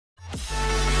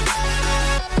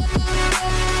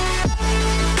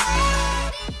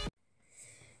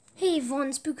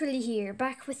everyone, Pookerly here,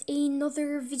 back with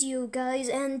another video, guys,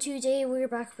 and today we're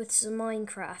back with some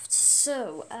Minecraft.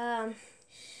 So, I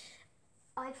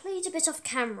played a bit off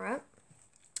camera,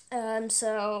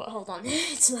 so, hold on,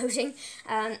 it's loading.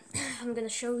 I'm gonna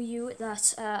show you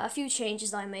that, a few changes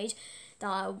that I made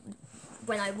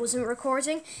when I wasn't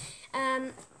recording.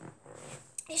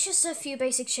 It's just a few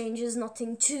basic changes,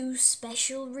 nothing too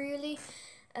special, really.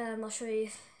 I'll show you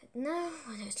now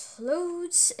when it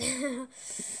loads.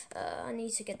 I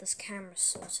need to get this camera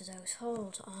sorted out.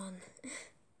 Hold on.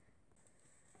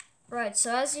 Right,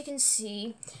 so as you can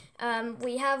see,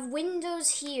 we have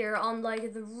windows here on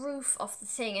like the roof of the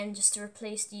thing, and just to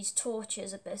replace these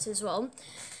torches a bit as well.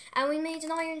 And we made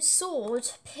an iron sword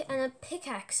and a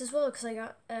pickaxe as well, because I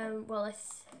got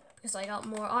because I got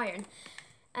more iron.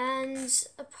 And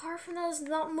apart from that, there's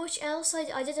not much else.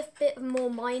 I did a bit more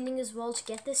mining as well to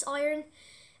get this iron.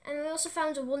 And we also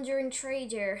found a wandering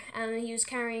trader, and he was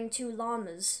carrying 2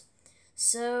 llamas.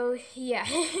 So, yeah,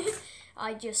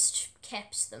 I just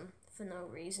kept them for no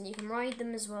reason. You can ride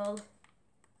them as well.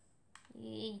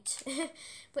 Yeet.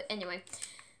 But anyway,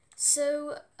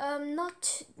 so,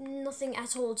 nothing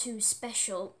at all too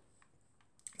special.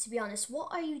 To be honest, what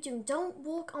are you doing? Don't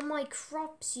walk on my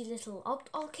crops, you little...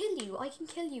 I'll kill you. I can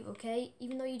kill you, okay?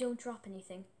 Even though you don't drop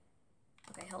anything.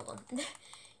 Okay, hold on.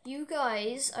 You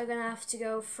guys are gonna have to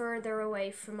go further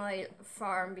away from my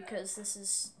farm because this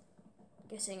is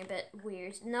getting a bit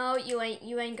weird. No, you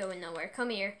ain't going nowhere.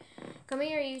 Come here. Come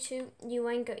here, you two.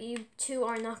 You two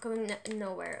are not going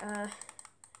nowhere.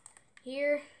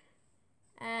 Here.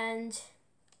 And...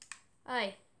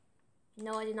 Aye.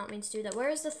 No, I did not mean to do that. Where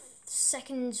is the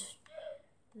second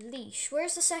leash?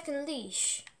 Where's the second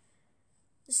leash?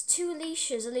 There's 2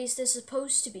 leashes. At least there's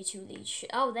supposed to be 2 leashes.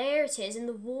 Oh, there it is, in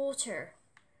the water.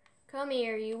 Come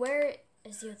here, you. Where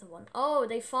is the other one? Oh,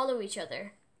 they follow each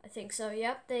other. I think so.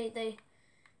 Yep, they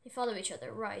follow each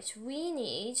other. Right. We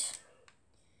need...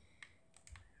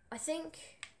 I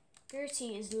think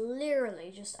Gertie is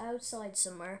literally just outside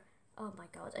somewhere. Oh my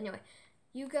god. Anyway,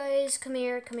 you guys, come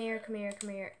here, come here, come here, come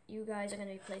here. You guys are going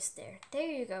to be placed there. There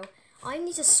you go. I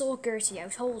need to sort Gertie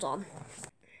out. Hold on.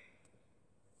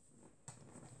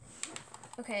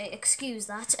 Okay, excuse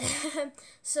that.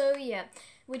 So, yeah.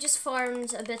 We just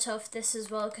farmed a bit of this as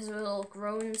well because it was all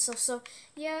grown and stuff. So,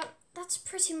 yeah, that's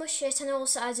pretty much it. And I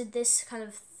also added this kind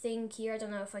of thing here. I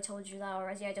don't know if I told you that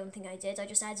already. I don't think I did. I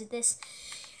just added this.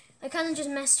 I kind of just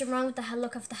messed around with the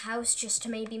look of the house just to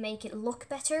maybe make it look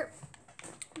better.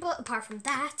 But apart from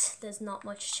that, there's not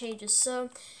much changes. So,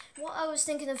 what I was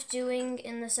thinking of doing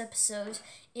in this episode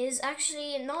is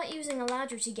actually not using a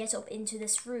ladder to get up into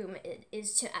this room. It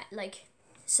is to, like,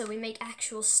 so we make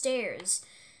actual stairs.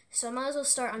 So I might as well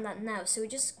start on that now. So we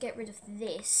just get rid of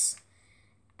this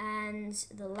and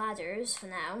the ladders for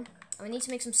now. And we need to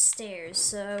make some stairs.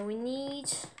 So we need...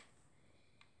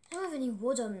 I don't have any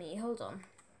wood on me. Hold on.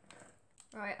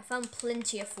 Alright, I found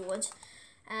plenty of wood.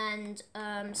 And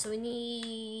so we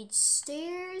need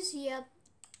stairs. Yep.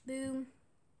 Boom.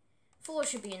 4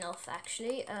 should be enough,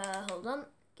 actually. Hold on.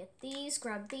 Get these.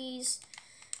 Grab these.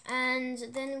 And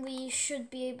then we should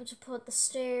be able to put the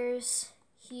stairs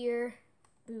here.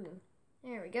 Boom.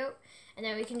 There we go. And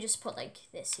then we can just put like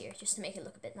this here just to make it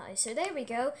look a bit nice. So there we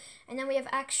go. And then we have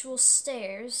actual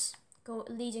stairs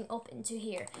leading up into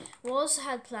here. What I also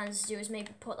had plans to do is maybe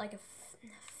put like a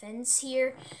fence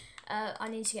here. I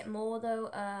need to get more though.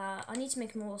 I need to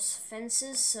make more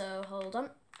fences. So hold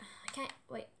on.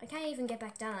 I can't even get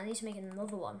back down. I need to make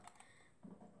another one.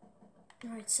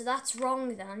 Alright, so that's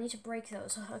wrong then. I need to break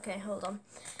those. Okay, hold on.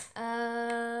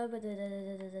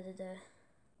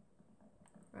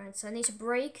 Right, so I need to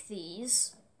break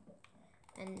these.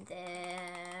 And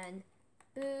then...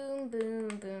 Boom, boom,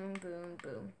 boom, boom,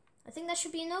 boom. I think that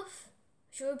should be enough.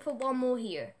 Should we put one more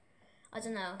here? I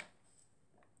don't know.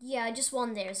 Yeah, just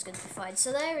one there is good to find.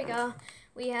 So there we go.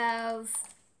 We have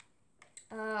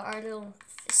our little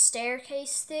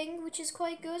staircase thing, which is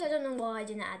quite good. I don't know why I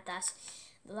didn't add that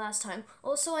the last time.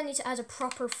 Also, I need to add a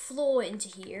proper floor into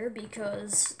here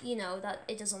because, you know, that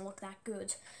it doesn't look that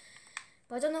good.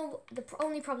 But I don't know, the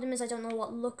only problem is I don't know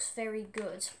what looks very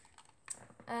good.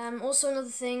 Also another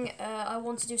thing, I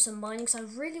want to do some mining, because I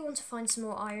really want to find some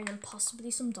more iron and possibly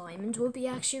some diamond would be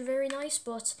actually very nice,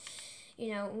 but,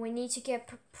 you know, we need to get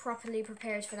properly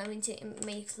prepared for that. We need to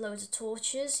make loads of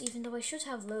torches, even though I should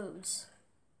have loads.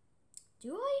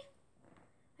 Do I?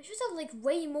 I should have, like,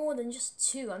 way more than just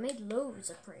 2. I made loads,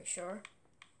 I'm pretty sure.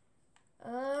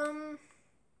 I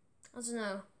don't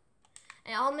know.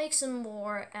 And I'll make some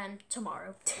more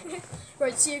tomorrow.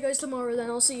 Right, see you guys tomorrow then.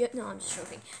 I'll see you. No, I'm just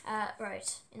joking.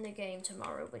 Right, in the game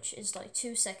tomorrow, which is like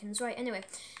 2 seconds. Right, anyway,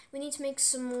 we need to make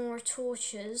some more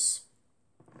torches.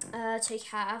 Take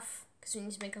half, because we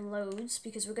need to make loads,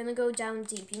 because we're going to go down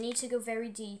deep. You need to go very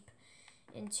deep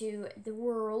into the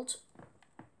world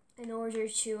in order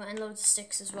to unload the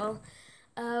sticks as well.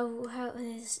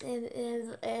 Where's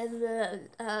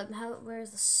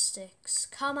the sticks?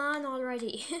 Come on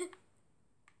already.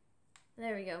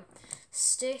 There we go.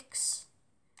 Sticks.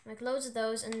 Make loads of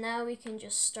those, and now we can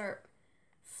just start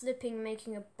flipping,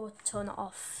 making a butt ton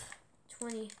off.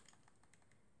 20.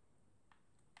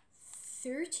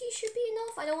 30 should be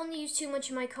enough. I don't want to use too much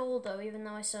of my coal though, even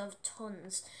though I still have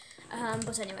tons.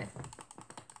 But anyway.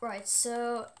 Right,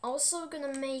 so also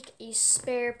gonna make a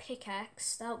spare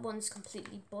pickaxe. That one's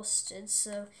completely busted,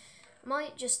 so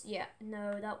might just, yeah,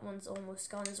 no, that one's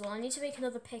almost gone as well. I need to make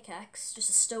another pickaxe.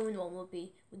 Just a stone one would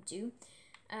do.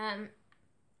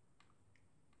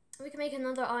 We can make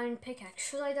another iron pickaxe.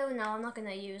 Should I though? No, I'm not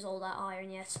gonna use all that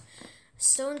iron yet.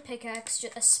 Stone pickaxe,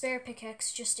 a spare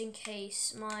pickaxe just in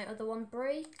case my other one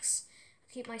breaks.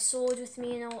 Keep my sword with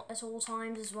me at all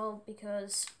times as well,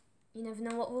 because you never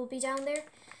know what will be down there.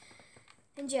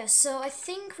 And yes, so I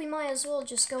think we might as well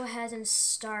just go ahead and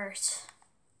start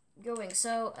going.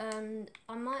 So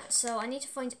I need to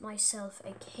find myself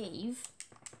a cave.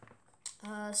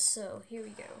 So here we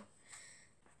go.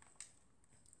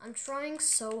 I'm trying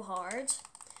so hard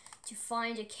to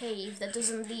find a cave that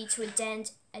doesn't lead to a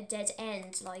dead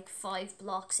end, like 5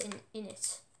 blocks in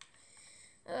it.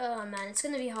 Oh man, it's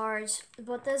gonna be hard.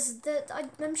 But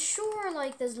I'm sure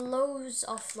like there's loads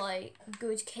of like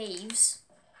good caves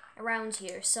around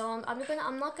here. So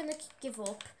I'm not gonna give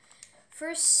up.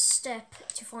 First step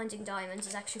to finding diamonds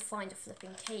is actually find a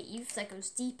flipping cave that goes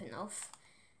deep enough,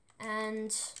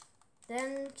 and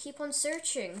then keep on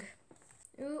searching.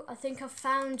 Ooh, I think I've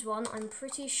found one. I'm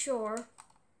pretty sure.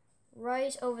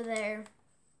 Right over there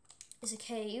is a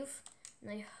cave, and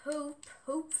I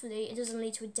hopefully it doesn't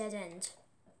lead to a dead end.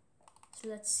 So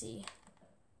let's see.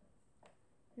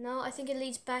 No, I think it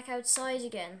leads back outside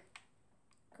again.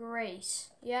 Great.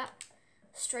 Yeah,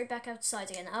 straight back outside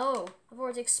again. Oh,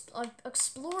 I've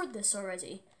explored this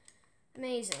already.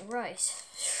 Amazing. Right.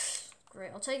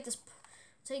 Great. I'll take this.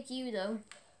 Take you though.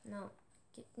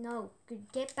 No.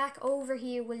 Get back over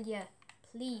here, will ya?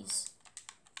 Please.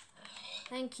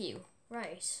 Thank you.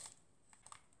 Right.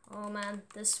 Oh man,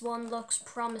 this one looks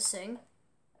promising.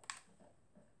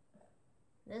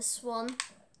 This one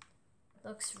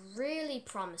looks really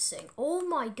promising. Oh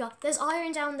my god, there's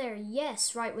iron down there.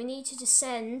 Yes, right, we need to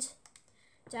descend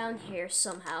down here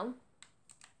somehow.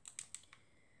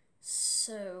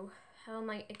 So, how am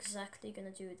I exactly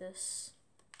gonna do this?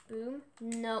 Boom.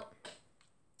 No.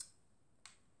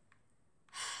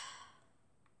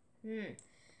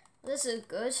 This is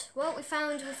good. Well, we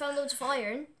found loads of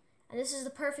iron, and this is the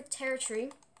perfect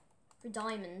territory for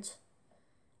diamond.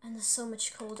 And there's so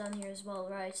much coal down here as well,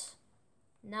 right?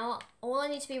 Now, all I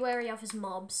need to be wary of is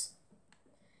mobs,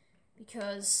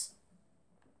 because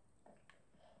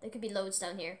there could be loads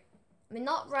down here. I mean,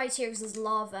 not right here because there's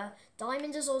lava.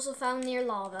 Diamond is also found near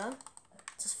lava.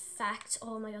 It's a fact.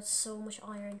 Oh my god, so much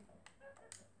iron.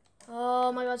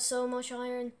 Oh my god, so much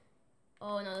iron.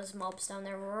 Oh no, there's mobs down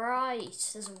there. Right,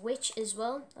 there's a witch as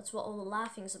well. That's what all the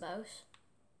laughing's about.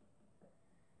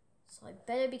 So I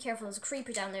better be careful. There's a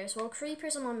creeper down there as well.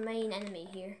 Creepers are my main enemy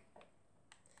here.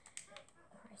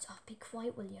 Right, oh, be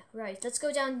quiet, will you? Right, let's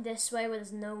go down this way where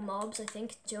there's no mobs, I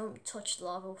think. Don't touch the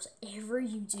lava, whatever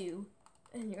you do.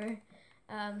 Anyway,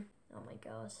 oh my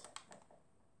god.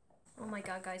 Oh my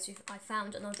god, guys, I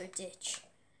found another ditch.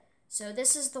 So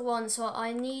this is the one, so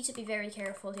I need to be very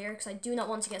careful here, because I do not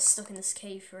want to get stuck in this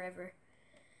cave forever.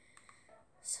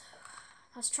 So,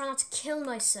 let's try not to kill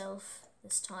myself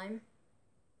this time.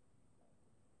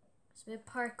 There's a bit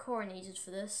of parkour needed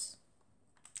for this.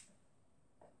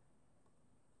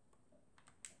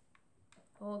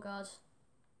 Oh god.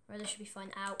 Right, this should be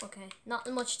fine. Ow, okay. Not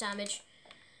much damage.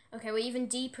 Okay, we're even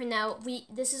deeper now.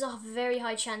 This is a very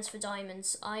high chance for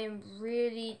diamonds. I am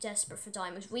really desperate for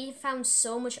diamonds. We found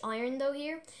so much iron though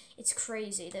here. It's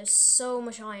crazy. There's so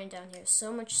much iron down here.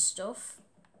 So much stuff.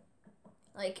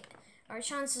 Like, our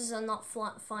chances of not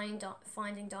finding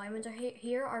diamond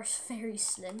here are very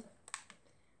slim.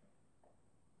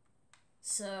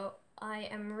 So, I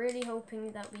am really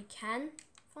hoping that we can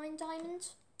find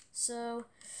diamond. So,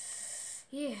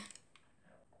 yeah.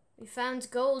 We found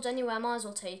gold anyway, I might as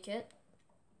well take it.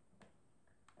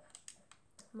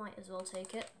 Might as well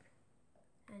take it.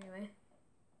 Anyway.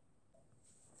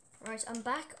 Right, I'm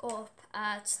back up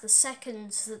at the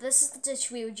second. So this is the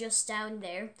ditch we were just down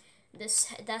there.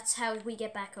 That's how we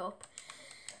get back up.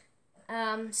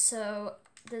 So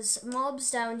there's mobs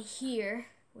down here,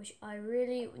 which I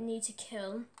really need to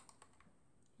kill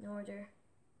in order.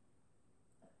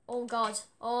 Oh god.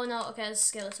 Oh no. Okay, there's a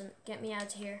skeleton. Get me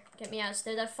out of here. Get me out.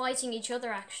 They're fighting each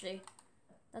other actually.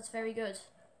 That's very good.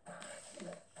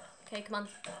 Okay, come on.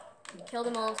 Kill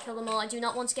them all. Kill them all. I do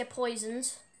not want to get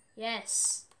poisoned.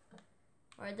 Yes.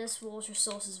 Alright, this water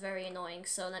source is very annoying,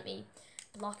 so let me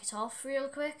block it off real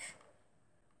quick.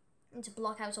 I need to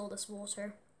block out all this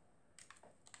water.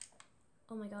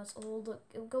 Oh my god, it's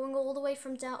going all the way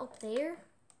from down up there.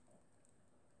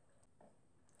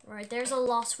 Right, there's a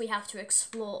lot we have to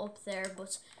explore up there,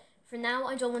 but for now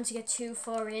I don't want to get too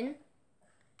far in.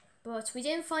 But we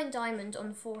didn't find diamond,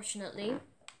 unfortunately.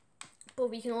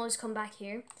 But we can always come back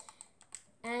here.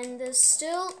 And there's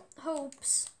still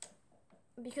hopes,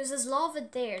 because there's lava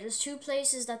there. There's two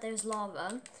places that there's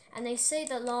lava, and they say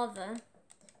that lava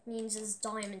means there's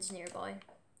diamonds nearby,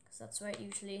 because that's where it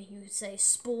usually, you could say,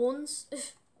 spawns.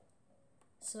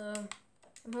 So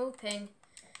I'm hoping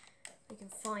we can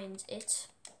find it.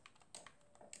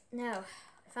 Now,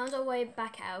 I found our way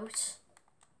back out.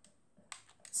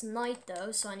 It's night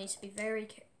though, so I need to be very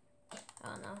careful.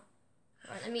 Oh no.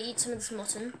 Right, let me eat some of this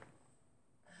mutton.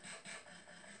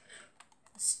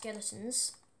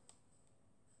 Skeletons.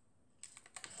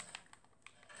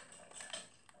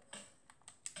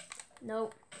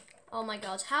 Nope. Oh my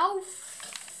god. How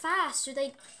fast do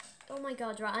they... Oh my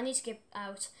god, right, I need to get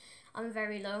out. I'm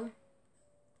very low.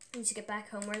 I need to get back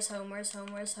home. Where's home? Where's home?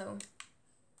 Where's home?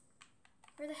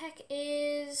 Where the heck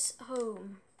is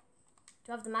home?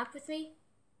 Do I have the map with me?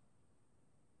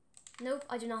 Nope,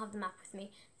 I do not have the map with me.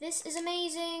 This is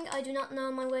amazing. I do not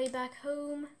know my way back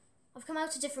home. I've come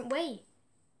out a different way.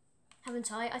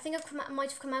 Haven't I? I think I might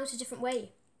have come out a different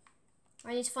way.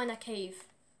 I need to find that cave.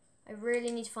 I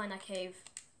really need to find that cave.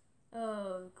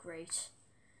 Oh, great.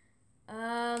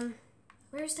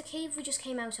 Where's the cave we just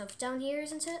came out of? Down here,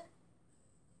 isn't it?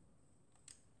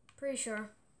 Pretty sure.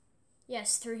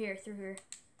 Yes, through here, through here.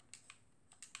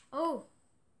 Oh!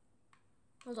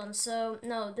 Hold on, so,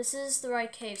 no, this is the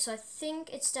right cave, so I think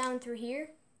it's down through here.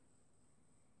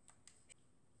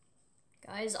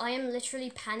 Guys, I am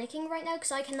literally panicking right now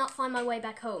because I cannot find my way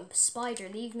back home. Spider,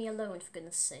 leave me alone, for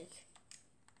goodness sake.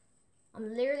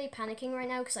 I'm literally panicking right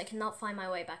now because I cannot find my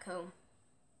way back home.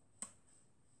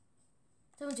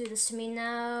 Don't do this to me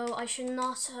now. I should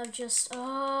not have just...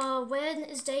 Oh, when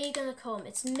is day gonna come?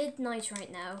 It's midnight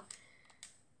right now.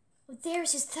 Oh, there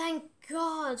it is, thank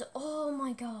God. Oh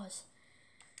my God.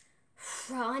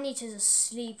 I need to just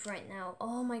sleep right now.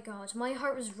 Oh my God, my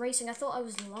heart was racing. I thought I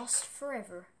was lost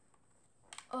forever.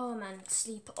 Oh man,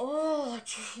 sleep. Oh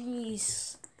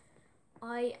jeez.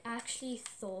 I actually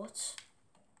thought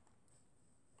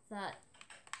that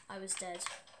I was dead.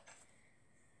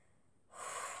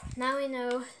 Now I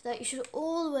know that you should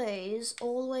always,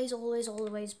 always, always,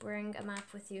 always bring a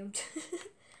map with you.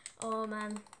 Oh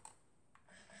man.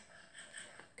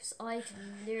 Because I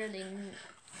can literally...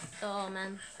 Oh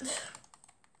man.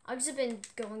 I've just been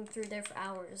going through there for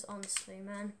hours, honestly,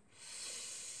 man.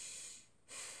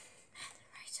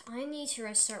 I need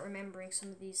to start remembering some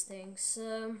of these things,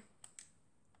 so...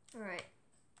 Alright.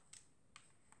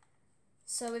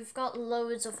 So we've got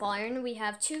loads of iron. We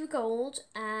have 2 gold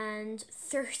and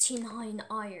 39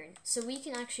 iron. So we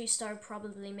can actually start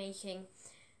probably making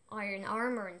iron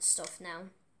armor and stuff now,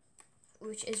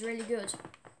 which is really good.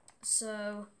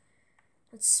 So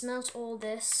let's smelt all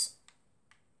this.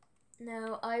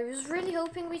 Now, I was really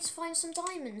hoping we'd find some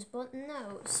diamonds, but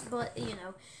no. But, you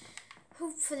know...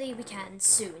 Hopefully we can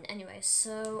soon. Anyway,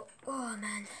 so... Oh,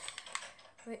 man.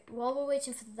 Wait, while we're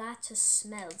waiting for that to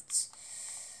smelt,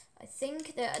 I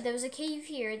think there was a cave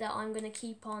here that I'm going to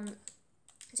keep on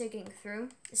digging through.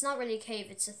 It's not really a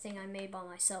cave, it's a thing I made by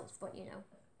myself, but you know.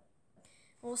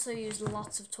 Also used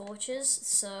lots of torches,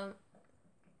 so...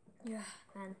 Yeah,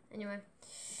 man. Anyway.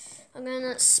 I'm going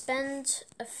to spend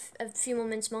a few more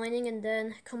minutes mining and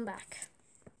then come back.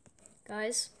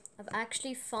 Guys... I've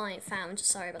actually found,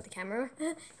 sorry about the camera,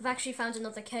 I've actually found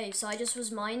another cave. So I just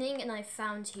was mining and I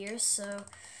found here, so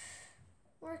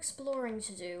more exploring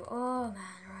to do. Oh man,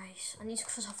 right. I need to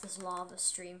cut off this lava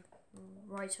stream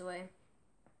right away.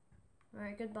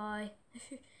 Alright, goodbye.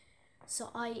 So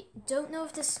I don't know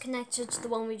if this is connected to the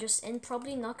one we just in,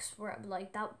 probably not, because we're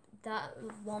like that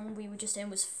one we were just in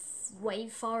was way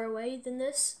far away than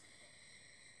this.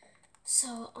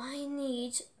 So I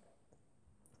need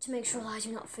to make sure that I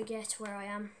do not forget where I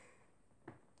am.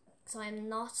 Because I am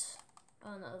not...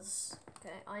 Oh no,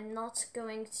 okay. I'm not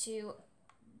going to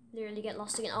literally get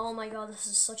lost again. Oh my god, this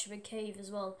is such a big cave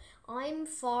as well. I'm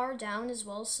far down as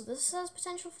well, so this has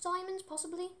potential for diamonds,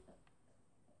 possibly.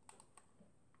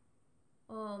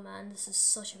 Oh man, this is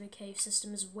such a big cave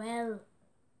system as well.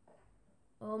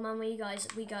 Oh man, we guys,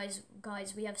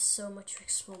 we have so much to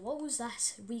explore. What was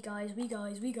that? We guys.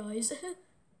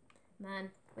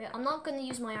 Man, wait, I'm not gonna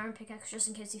use my iron pickaxe just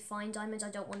in case we find diamonds.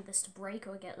 I don't want this to break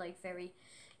or get like very,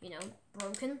 you know,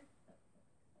 broken.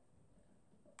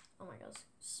 Oh my god,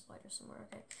 spider somewhere,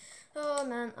 okay. Oh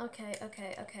man, okay.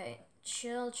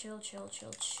 Chill.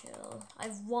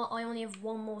 I only have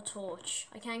one more torch.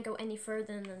 I can't go any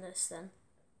further than this then.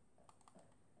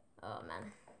 Oh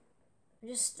man. I'm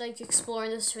just like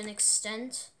exploring this to an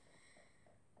extent.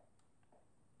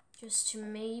 Just to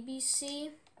maybe see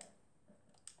if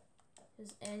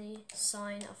there's any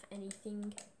sign of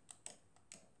anything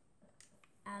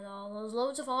at all. There's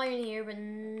loads of iron here, but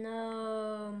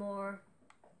no more.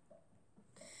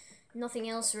 Nothing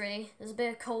else really. There's a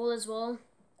bit of coal as well,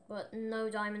 but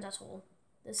no diamond at all.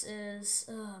 This is,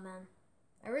 oh man.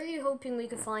 I'm really hoping we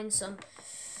could find some.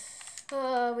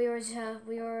 We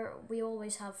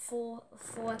always have four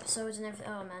episodes and everything.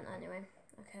 Oh man, anyway.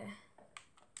 Okay.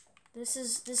 This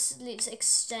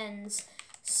extends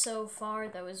so far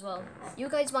though as well. You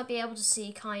guys might be able to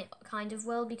see kind of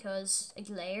well because there's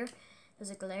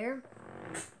a glare.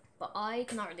 But I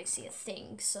cannot really see a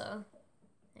thing, so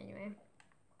anyway.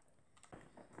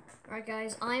 Alright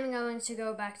guys, I'm going to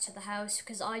go back to the house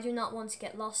because I do not want to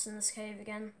get lost in this cave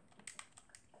again.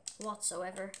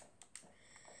 Whatsoever.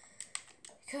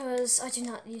 Because I do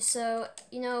not, so,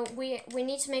 you know, we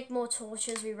need to make more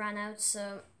torches. We ran out,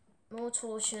 so more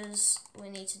torches we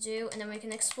need to do. And then we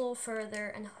can explore further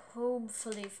and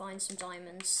hopefully find some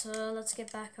diamonds. So let's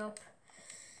get back up.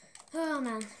 Oh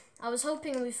man, I was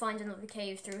hoping we'd find another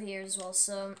cave through here as well.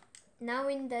 So now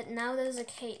there's a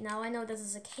cave. Now I know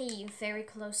there's a cave very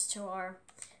close to our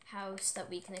house that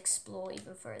we can explore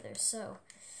even further. So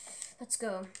let's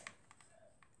go.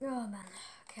 Oh man,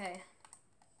 okay.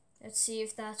 Let's see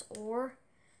if that ore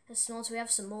has smelted. We have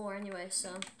some more anyway,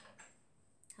 so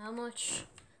how much?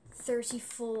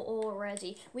 34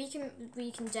 already. We can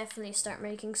definitely start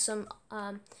making some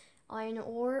iron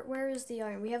ore. Where is the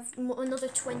iron? We have another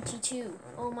 22.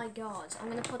 Oh my god.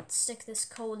 I'm gonna stick this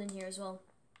coal in here as well.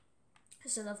 I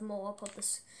still have more. I'll put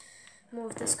this more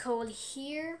of this coal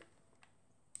here.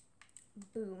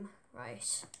 Boom.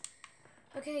 Right.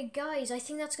 Okay, guys, I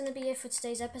think that's going to be it for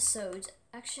today's episode.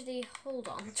 Actually, hold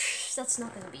on. That's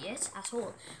not going to be it at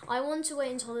all. I want to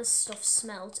wait until this stuff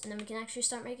smelts, and then we can actually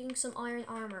start making some iron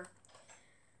armor.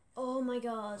 Oh my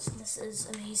god, this is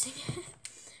amazing.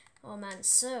 Oh man,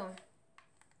 so,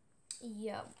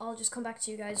 yeah, I'll just come back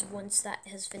to you guys once that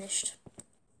has finished.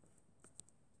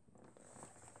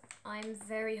 I'm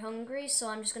very hungry, so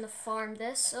I'm just going to farm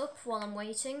this up while I'm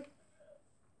waiting.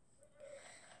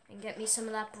 And get me some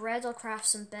of that bread. I'll craft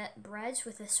some bread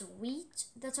with this wheat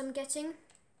that I'm getting.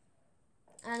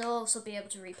 And I'll also be able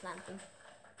to replant them.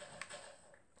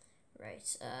 Right,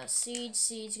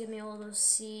 seeds, give me all those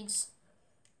seeds.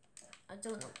 I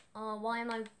don't know, why am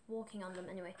I walking on them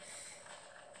anyway?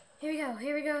 Here we go,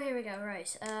 right.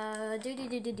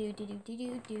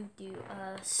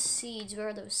 Seeds, where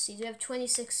are those seeds? We have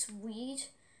 26 wheat,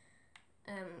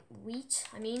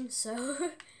 I mean,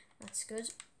 so that's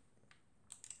good.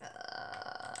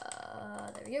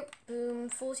 There we go. Boom,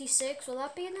 46. Will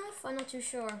that be enough? I'm not too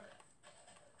sure.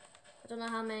 I don't know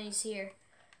how many's here.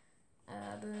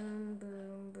 Boom.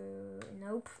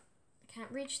 Nope. I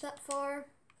can't reach that far.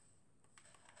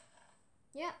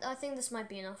 Yeah, I think this might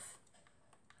be enough.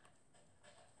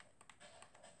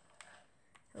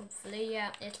 Hopefully,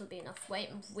 yeah, it'll be enough.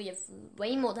 We have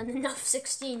way more than enough.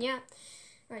 16, yeah.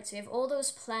 Right, so we have all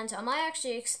those planted. I might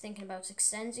actually thinking about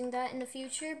extending that in the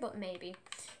future, but maybe.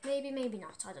 Maybe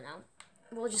not, I don't know.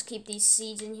 We'll just keep these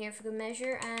seeds in here for good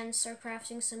measure and start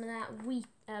crafting some of that wheat,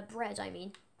 bread, I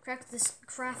mean. Craft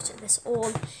this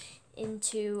all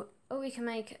into, oh, we can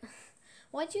make,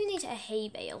 why do you need a hay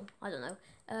bale? I don't know.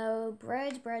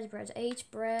 Bread, 8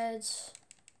 bread.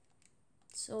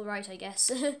 It's alright, I guess.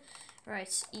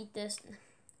 Right, eat this.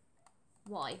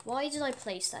 Why? Why did I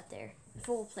place that there? Of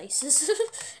all places.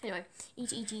 Anyway,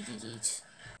 eat.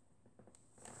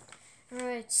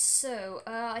 Right, so,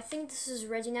 I think this is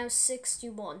ready now,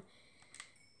 61.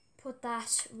 Put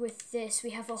that with this.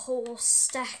 We have a whole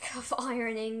stack of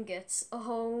iron ingots.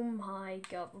 Oh my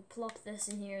god, we'll plop this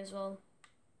in here as well.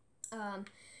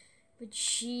 But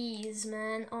jeez,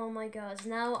 man, oh my god.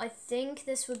 Now, I think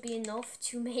this would be enough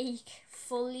to make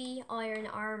fully iron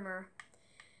armor.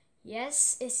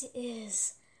 Yes, it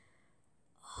is.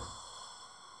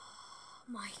 Oh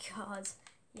my god.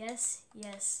 Yes.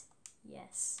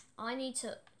 Yes. I need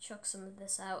to chuck some of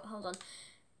this out. Hold on.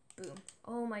 Boom.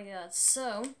 Oh my god.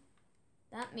 So,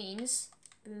 that means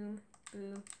boom,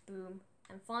 boom, boom.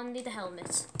 And finally the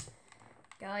helmet.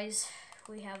 Guys,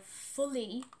 we have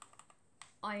fully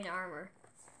iron armor.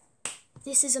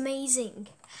 This is amazing.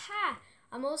 Ha!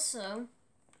 I'm also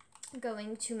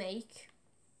going to make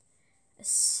a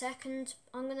second.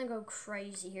 I'm gonna go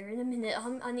crazy here in a minute.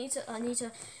 I need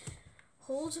to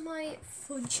hold my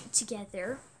fudge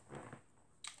together,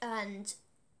 and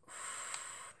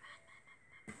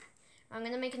I'm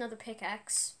gonna make another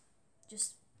pickaxe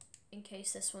just in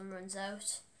case this one runs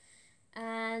out.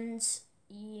 And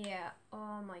yeah,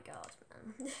 oh my god,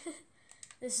 man.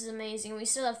 This is amazing. We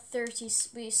still have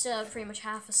pretty much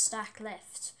half a stack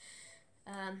left.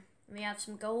 We have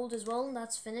some gold as well,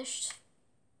 that's finished.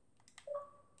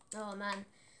 Oh man.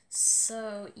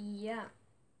 So yeah.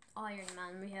 Iron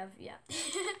Man we have, yeah.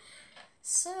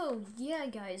 So yeah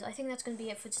guys, I think that's gonna be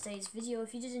it for today's video.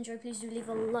 If you did enjoy, please do leave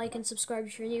a like and subscribe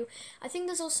if you're new. I think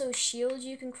there's also a shield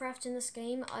you can craft in this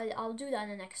game. I'll do that in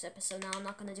the next episode now. I'm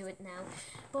not gonna do it now.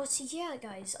 But yeah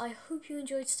guys, I hope you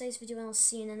enjoyed today's video and I'll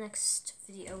see you in the next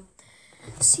video.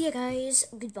 See ya guys,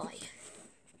 goodbye.